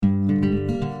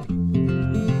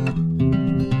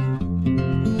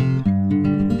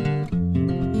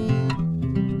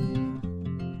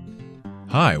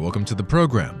Hi, welcome to the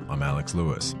program. I'm Alex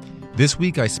Lewis. This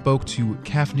week I spoke to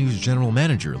CAFNU's general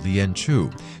manager, Lian Chu.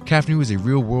 CAFNU is a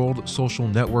real-world social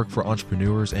network for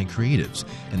entrepreneurs and creatives,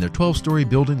 and their 12-story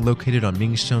building located on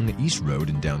Mingsheng East Road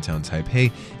in downtown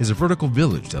Taipei is a vertical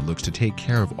village that looks to take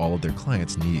care of all of their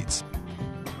clients' needs.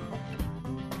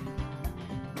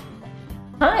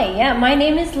 Hi, my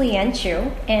name is Lian Chu,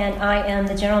 and I am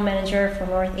the General Manager for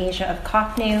North Asia of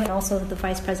CAFNU and also the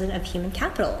Vice President of Human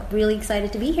Capital. Really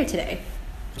excited to be here today.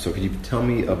 So can you tell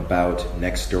me about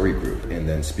Next Story Group and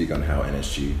then speak on how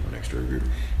NSG, or Next Story Group,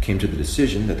 came to the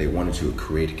decision that they wanted to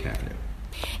create CAFNU?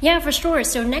 Yeah, for sure.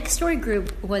 So Next Story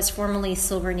Group was formerly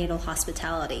Silver Needle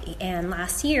Hospitality, and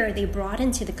last year they brought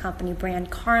into the company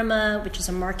brand Karma, which is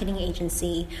a marketing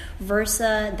agency,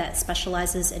 Versa, that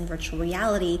specializes in virtual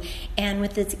reality, and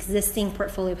with its existing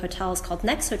portfolio of hotels called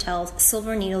Next Hotels,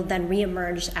 Silver Needle then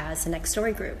reemerged as the Next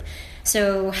Story Group.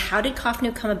 So how did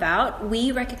CAFNU come about?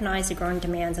 We recognize the growing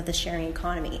demands of the sharing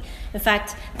economy. In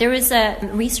fact, there was a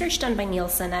research done by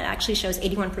Nielsen that actually shows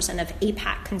 81% of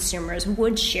APAC consumers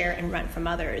would share and rent from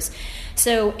others.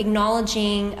 So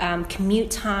acknowledging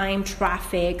commute time,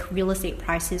 traffic, real estate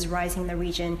prices rising in the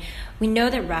region, we know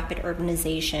that rapid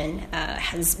urbanization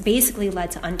has basically led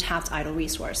to untapped idle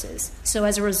resources. So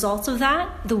as a result of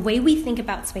that, the way we think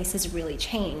about space has really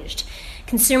changed.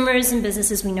 Consumers and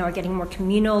businesses we know are getting more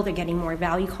communal, they're getting more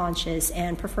value conscious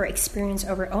and prefer experience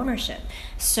over ownership.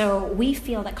 So we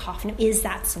feel that CAFNU is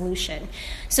that solution.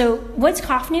 So what's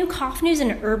CAFNU? CAFNU is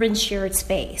an urban shared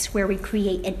space where we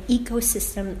create an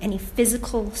ecosystem and a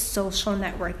physical social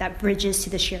network that bridges to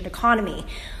the shared economy.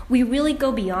 We really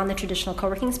go beyond the traditional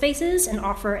co-working spaces and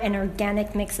offer an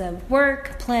organic mix of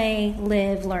work, play,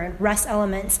 live, learn, rest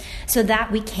elements so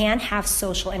that we can have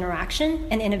social interaction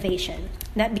and innovation.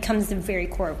 That becomes the very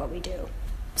core of what we do.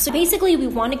 So basically, we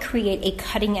want to create a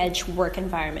cutting-edge work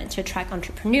environment to attract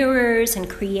entrepreneurs and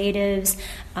creatives,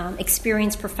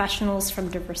 experienced professionals from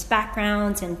diverse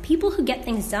backgrounds, and people who get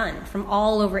things done from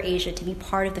all over Asia to be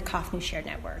part of the CAFNU Shared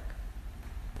Network.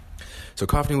 So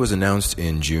CAFNU was announced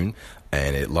in June,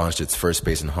 and it launched its first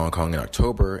space in Hong Kong in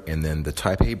October, and then the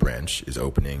Taipei branch is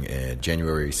opening in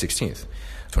January 16th,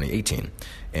 2018.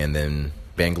 And then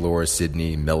Bangalore,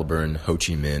 Sydney, Melbourne, Ho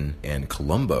Chi Minh, and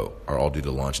Colombo are all due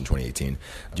to launch in 2018.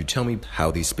 Could you tell me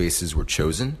how these spaces were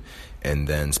chosen, and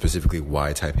then specifically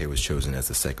why Taipei was chosen as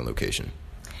the second location?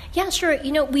 Yeah, sure.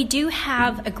 We do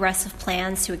have aggressive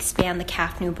plans to expand the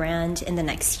CAFNU brand in the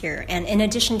next year. And in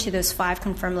addition to those 5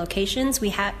 confirmed locations,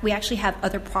 we actually have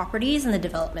other properties in the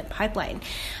development pipeline.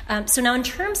 So now in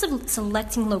terms of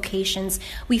selecting locations,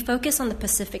 we focus on the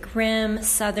Pacific Rim,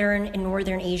 Southern and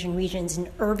Northern Asian regions and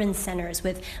urban centers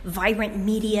with vibrant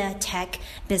media, tech,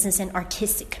 business, and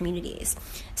artistic communities.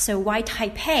 So why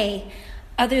Taipei?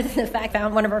 Other than the fact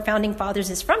that one of our founding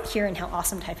fathers is from here and how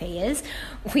awesome Taipei is,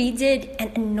 we did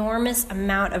an enormous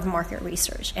amount of market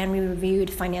research and we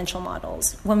reviewed financial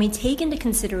models. When we take into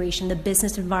consideration the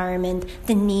business environment,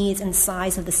 the needs and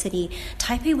size of the city,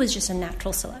 Taipei was just a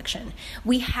natural selection.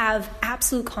 We have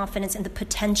absolute confidence in the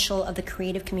potential of the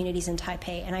creative communities in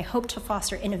Taipei, and I hope to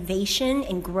foster innovation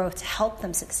and growth to help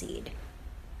them succeed.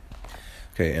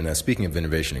 Okay, and speaking of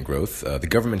innovation and growth, the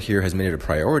government here has made it a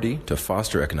priority to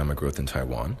foster economic growth in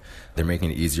Taiwan. They're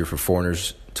making it easier for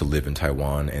foreigners to live in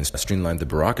Taiwan and streamline the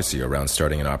bureaucracy around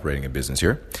starting and operating a business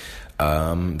here.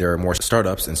 There are more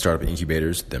startups and startup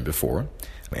incubators than before.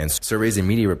 And surveys and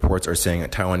media reports are saying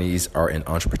that Taiwanese are an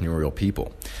entrepreneurial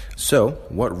people. So,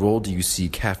 what role do you see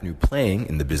CAFNU playing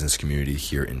in the business community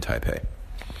here in Taipei?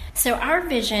 So our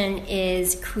vision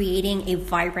is creating a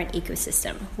vibrant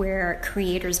ecosystem where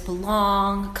creators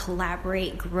belong,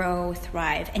 collaborate, grow,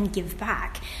 thrive, and give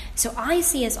back. So I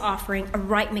see us offering a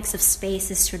right mix of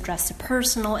spaces to address the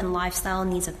personal and lifestyle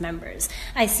needs of members.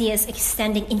 I see us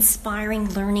extending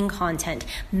inspiring learning content,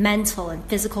 mental and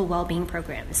physical well-being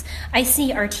programs. I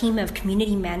see our team of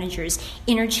community managers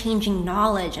interchanging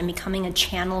knowledge and becoming a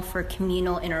channel for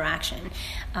communal interaction.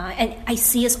 And I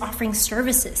see us offering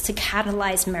services to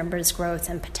catalyze members' growth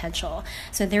and potential.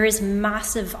 So there is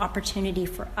massive opportunity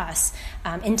for us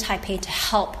in Taipei to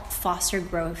help foster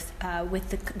growth with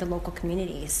the local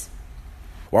communities.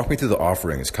 Walk me through the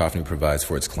offerings CAFNU provides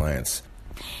for its clients.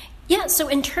 Yeah, so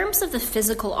in terms of the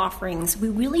physical offerings, we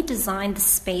really designed the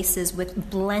spaces with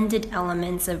blended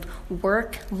elements of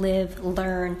work, live,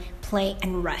 learn, play,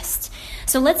 and rest.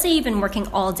 So let's say you've been working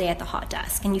all day at the hot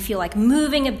desk and you feel like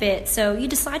moving a bit, so you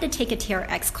decide to take a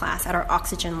TRX class at our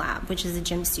Oxygen Lab, which is a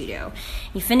gym studio.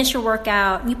 You finish your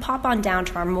workout, you pop on down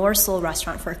to our Morsel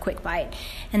restaurant for a quick bite,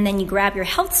 and then you grab your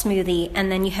health smoothie, and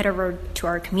then you head over to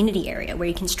our community area where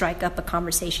you can strike up a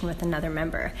conversation with another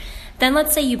member. Then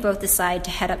let's say you both decide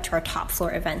to head up to our our top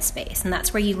floor event space. And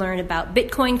that's where you learn about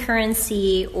Bitcoin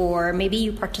currency, or maybe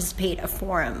you participate in a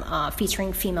forum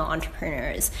featuring female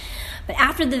entrepreneurs. But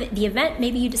after the event,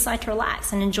 maybe you decide to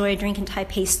relax and enjoy a drink in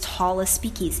Taipei's tallest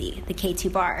speakeasy, the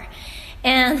K2 Bar.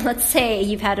 And let's say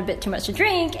you've had a bit too much to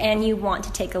drink and you want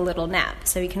to take a little nap.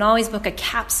 So you can always book a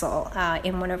capsule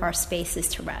in one of our spaces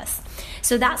to rest.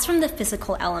 So that's from the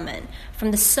physical element. From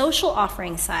the social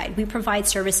offering side, we provide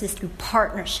services through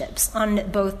partnerships on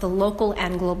both the local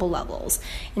and global levels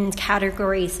in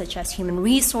categories such as human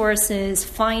resources,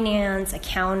 finance,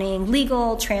 accounting,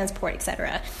 legal, transport,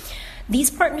 etc.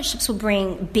 These partnerships will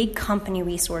bring big company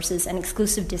resources and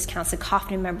exclusive discounts to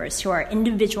Coffee members who are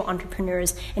individual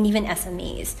entrepreneurs and even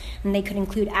SMEs. And they could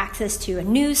include access to a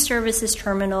news services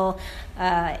terminal,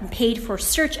 paid for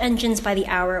search engines by the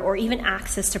hour, or even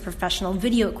access to professional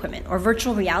video equipment or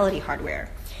virtual reality hardware.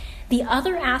 The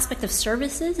other aspect of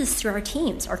services is through our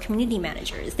teams, our community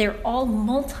managers. They're all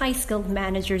multi-skilled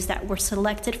managers that were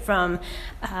selected from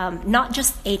not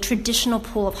just a traditional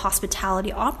pool of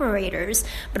hospitality operators,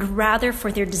 but rather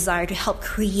for their desire to help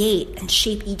create and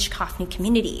shape each Coffee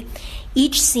community.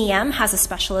 Each CM has a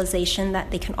specialization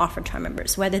that they can offer to our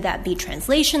members, whether that be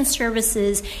translation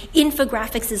services,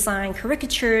 infographics design,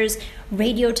 caricatures,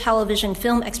 radio, television,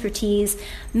 film expertise.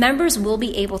 Members will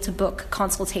be able to book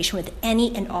consultation with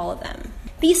any and all of them.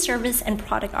 These service and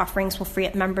product offerings will free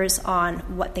up members on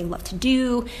what they love to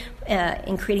do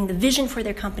in creating the vision for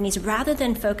their companies, rather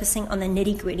than focusing on the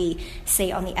nitty-gritty,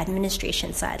 say on the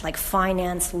administration side, like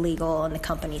finance, legal, and the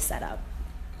company setup.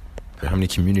 How many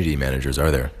community managers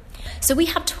are there? So we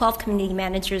have 12 community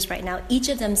managers right now, each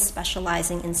of them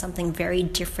specializing in something very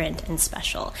different and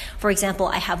special. For example,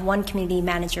 I have one community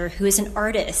manager who is an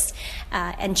artist,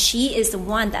 and she is the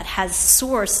one that has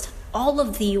sourced all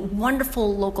of the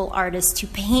wonderful local artists to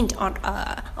paint on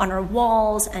our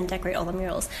walls and decorate all the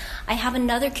murals. I have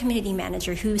another community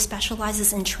manager who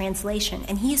specializes in translation,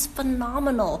 and he is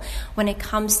phenomenal when it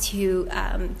comes to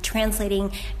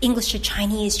translating English to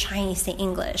Chinese, Chinese to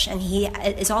English, and he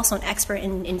is also an expert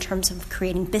in terms of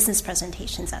creating business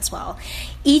presentations as well.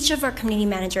 Each of our community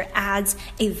manager adds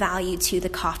a value to the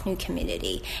Coffee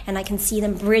community, and I can see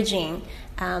them bridging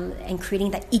and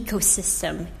creating that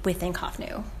ecosystem within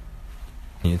Coffee.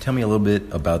 Can you tell me a little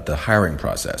bit about the hiring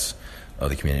process of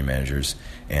the community managers,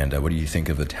 and what do you think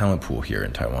of the talent pool here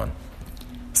in Taiwan?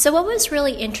 So what was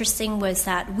really interesting was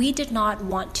that we did not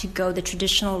want to go the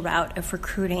traditional route of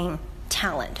recruiting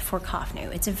talent for Coffee.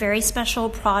 It's a very special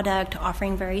product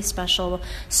offering very special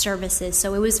services,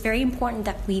 so it was very important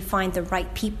that we find the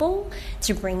right people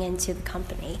to bring into the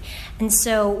company. And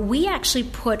so we actually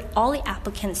put all the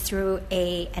applicants through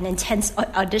an intense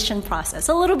audition process,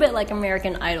 a little bit like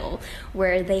American Idol,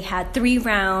 where they had 3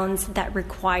 rounds that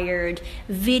required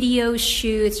video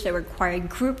shoots, that required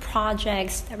group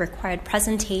projects, that required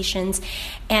presentations,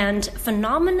 and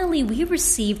phenomenally we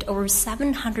received over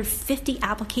 750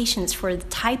 applications for the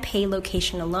Taipei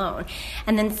location alone.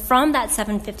 And then from that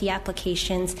 750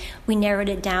 applications, we narrowed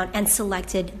it down and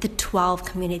selected the 12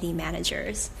 community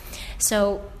managers.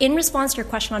 So in response to your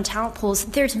question on talent pools,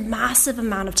 there's massive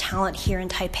amount of talent here in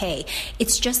Taipei.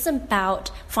 It's just about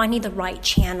finding the right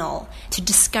channel to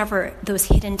discover those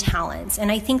hidden talents.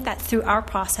 And I think that through our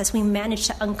process, we managed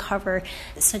to uncover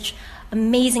such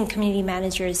amazing community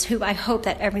managers who I hope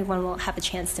that everyone will have a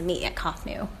chance to meet at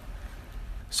COFNU.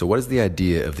 So what is the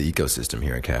idea of the ecosystem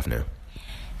here at CAFNU?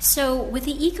 So with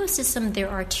the ecosystem, there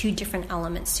are 2 different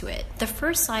elements to it. The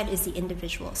first side is the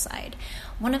individual side.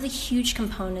 One of the huge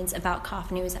components about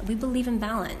COFNU is that we believe in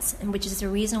balance, and which is the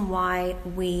reason why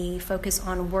we focus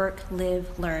on work,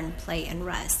 live, learn, play, and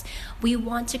rest. We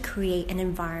want to create an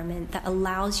environment that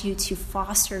allows you to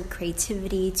foster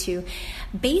creativity, to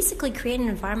basically create an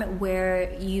environment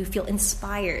where you feel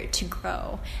inspired to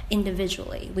grow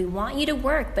individually. We want you to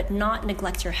work, but not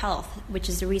neglect your health, which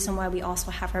is the reason why we also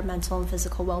have our mental and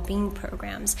physical well-being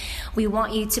programs. We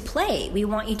want you to play. We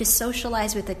want you to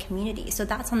socialize with the community. So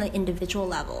that's on the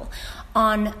individual level.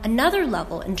 On another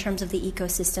level, in terms of the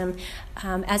ecosystem,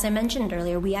 as I mentioned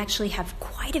earlier, we actually have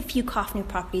quite a few COFNU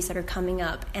properties that are coming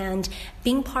up, and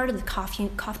being part of the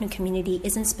COFNU community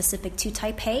isn't specific to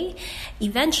Taipei.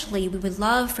 Eventually, we would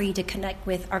love for you to connect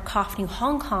with our COFNU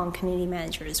Hong Kong community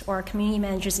managers or our community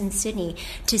managers in Sydney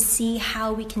to see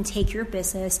how we can take your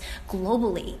business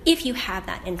globally, if you have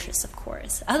that interest, of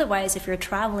course. Otherwise, if you're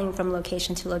traveling from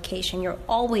location to location, you're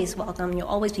always welcome. You'll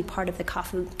always be part of the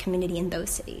COFNU community in those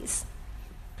cities.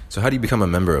 So how do you become a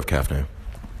member of CAFNU?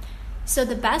 So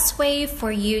the best way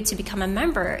for you to become a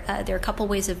member, there are a couple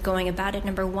ways of going about it.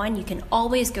 Number one, you can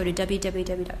always go to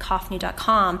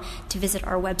www.kafnu.com to visit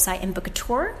our website and book a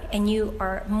tour, and you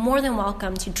are more than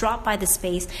welcome to drop by the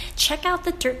space, check out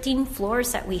the 13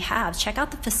 floors that we have, check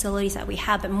out the facilities that we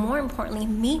have, but more importantly,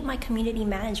 meet my community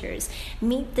managers,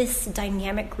 meet this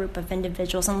dynamic group of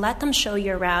individuals, and let them show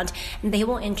you around, and they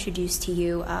will introduce to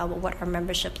you what our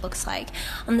membership looks like.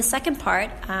 The second part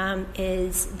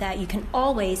is that you can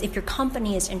always, if your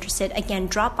company is interested, again,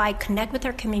 drop by, connect with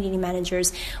our community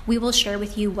managers. We will share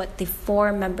with you what the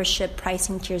 4 membership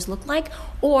pricing tiers look like,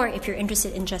 or if you're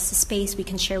interested in just a space, we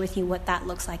can share with you what that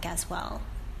looks like as well.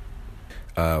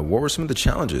 What were some of the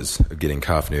challenges of getting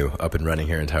KAFNU up and running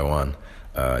here in Taiwan?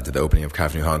 Did the opening of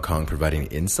KAFNU Hong Kong provide any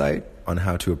insight on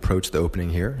how to approach the opening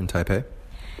here in Taipei?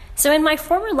 So in my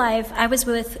former life, I was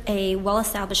with a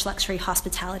well-established luxury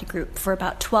hospitality group for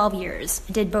about 12 years.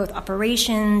 I did both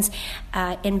operations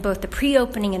in both the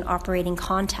pre-opening and operating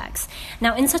context.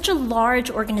 Now, in such a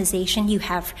large organization, you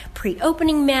have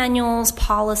pre-opening manuals,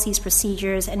 policies,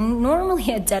 procedures, and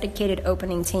normally a dedicated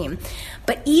opening team.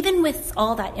 But even with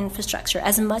all that infrastructure,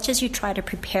 as much as you try to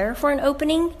prepare for an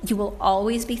opening, you will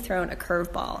always be thrown a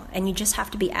curveball, and you just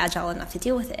have to be agile enough to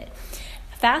deal with it.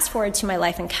 Fast forward to my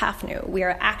life in KAFNU, we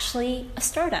are actually a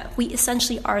startup. We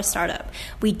essentially are a startup.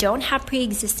 We don't have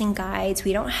pre-existing guides.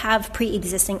 We don't have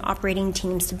pre-existing operating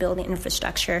teams to build the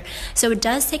infrastructure. So it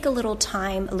does take a little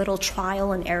time, a little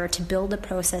trial and error to build the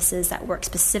processes that work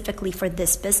specifically for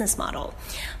this business model.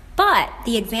 But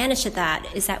the advantage of that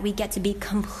is that we get to be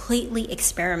completely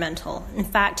experimental. In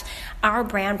fact, our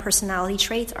brand personality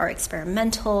traits are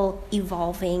experimental,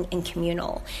 evolving, and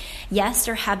communal. Yes,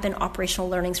 there have been operational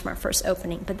learnings from our first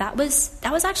opening, but that was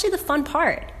actually the fun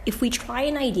part. If we try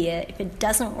an idea, if it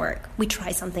doesn't work, we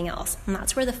try something else. And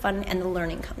that's where the fun and the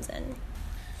learning comes in.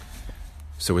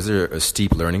 So was there a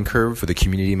steep learning curve for the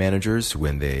community managers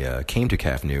when they came to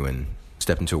KAFNU and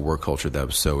stepped into a work culture that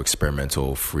was so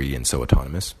experimental, free, and so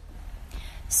autonomous?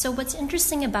 So what's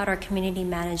interesting about our community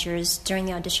managers during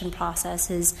the audition process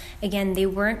is, again, they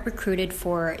weren't recruited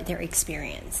for their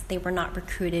experience. They were not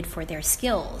recruited for their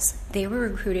skills. They were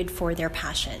recruited for their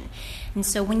passion. And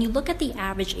so when you look at the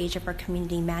average age of our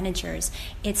community managers,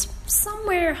 it's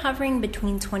somewhere hovering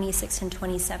between 26 and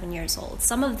 27 years old.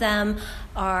 Some of them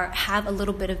have a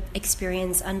little bit of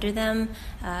experience under them.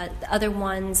 The other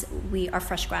ones, we are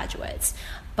fresh graduates.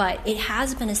 But it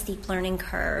has been a steep learning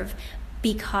curve,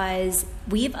 because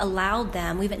we've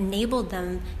enabled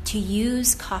them to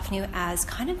use KAFNU as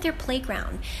kind of their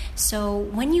playground. So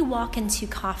when you walk into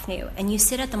KAFNU and you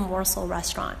sit at the Morsel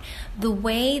restaurant, the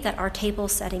way that our table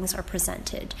settings are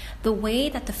presented, the way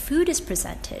that the food is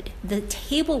presented, the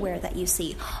tableware that you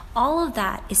see, all of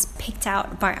that is picked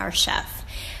out by our chef,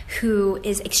 who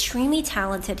is extremely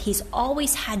talented. He's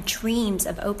always had dreams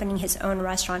of opening his own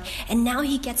restaurant, and now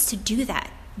he gets to do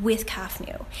that with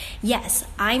KAFNU. Yes,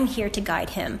 I'm here to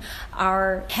guide him.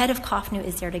 Our head of KAFNU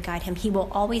is there to guide him. He will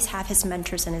always have his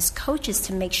mentors and his coaches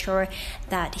to make sure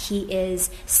that he is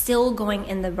still going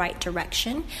in the right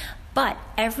direction, but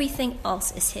everything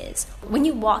else is his. When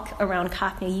you walk around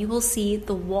KAFNU, you will see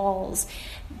the walls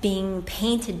being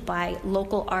painted by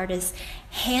local artists,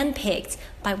 handpicked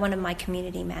by one of my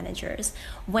community managers.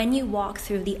 When you walk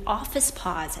through the office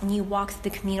pods and you walk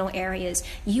through the communal areas,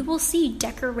 you will see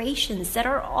decorations that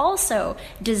are also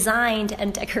designed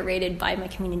and decorated by my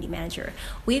community manager.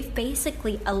 We've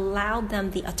basically allowed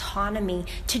them the autonomy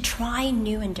to try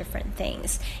new and different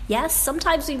things. Yes,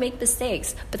 sometimes we make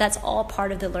mistakes, but that's all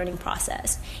part of the learning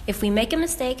process. If we make a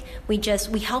mistake, we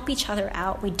help each other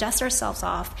out, we dust ourselves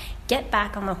off, get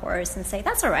back on the horse and say,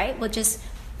 that's all right, we'll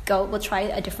try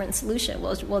a different solution.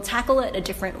 We'll tackle it a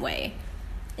different way.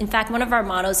 In fact, one of our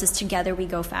mottos is together we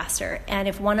go faster. And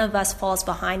if one of us falls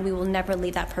behind, we will never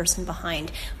leave that person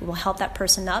behind. We will help that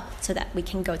person up so that we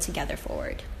can go together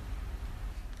forward.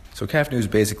 So KAFNU is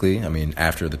basically,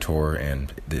 after the tour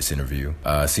and this interview,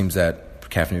 seems that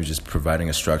KAFNU is just providing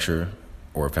a structure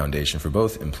or a foundation for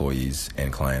both employees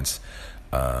and clients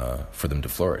for them to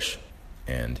flourish.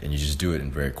 And you just do it in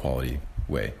a very quality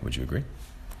way. Would you agree?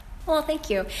 Well, thank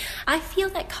you. I feel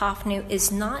that KAFNU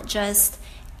is not just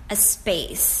a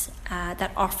space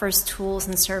that offers tools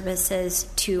and services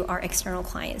to our external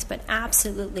clients, but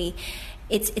absolutely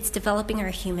it's developing our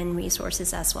human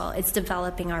resources as well. It's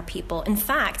developing our people. In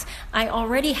fact, I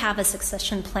already have a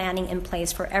succession planning in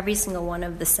place for every single one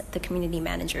of the community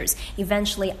managers.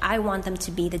 Eventually, I want them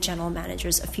to be the general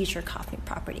managers of future KAFNU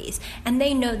properties. And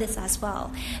they know this as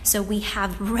well. So we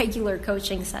have regular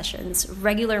coaching sessions,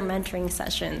 regular mentoring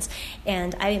sessions,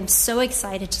 and I am so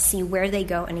excited to see where they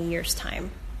go in a year's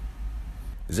time.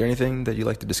 Is there anything that you'd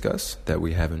like to discuss that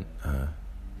we haven't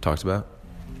talked about?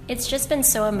 It's just been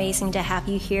so amazing to have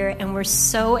you here, and we're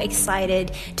so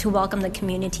excited to welcome the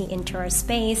community into our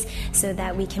space so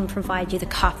that we can provide you the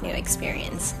Kafnu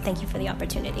experience. Thank you for the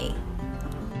opportunity.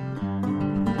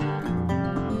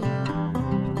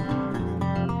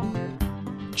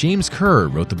 James Kerr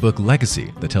wrote the book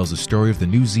Legacy that tells the story of the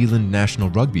New Zealand national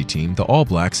rugby team, the All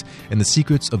Blacks, and the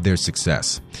secrets of their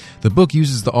success. The book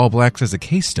uses the All Blacks as a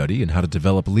case study in how to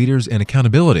develop leaders and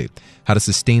accountability, how to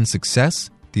sustain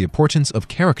success, the importance of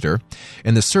character,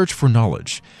 and the search for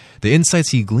knowledge. The insights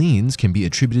he gleans can be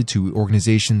attributed to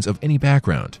organizations of any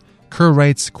background. Kerr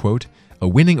writes, quote, "A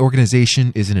winning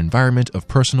organization is an environment of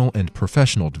personal and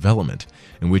professional development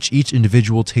in which each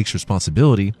individual takes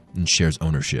responsibility and shares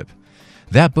ownership."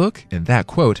 That book and that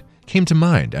quote came to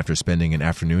mind after spending an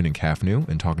afternoon in Kafnu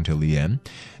and talking to Lien.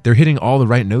 They're hitting all the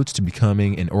right notes to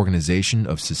becoming an organization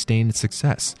of sustained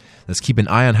success. Let's keep an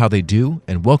eye on how they do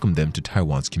and welcome them to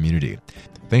Taiwan's community.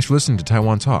 Thanks for listening to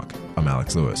Taiwan Talk. I'm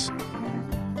Alex Lewis.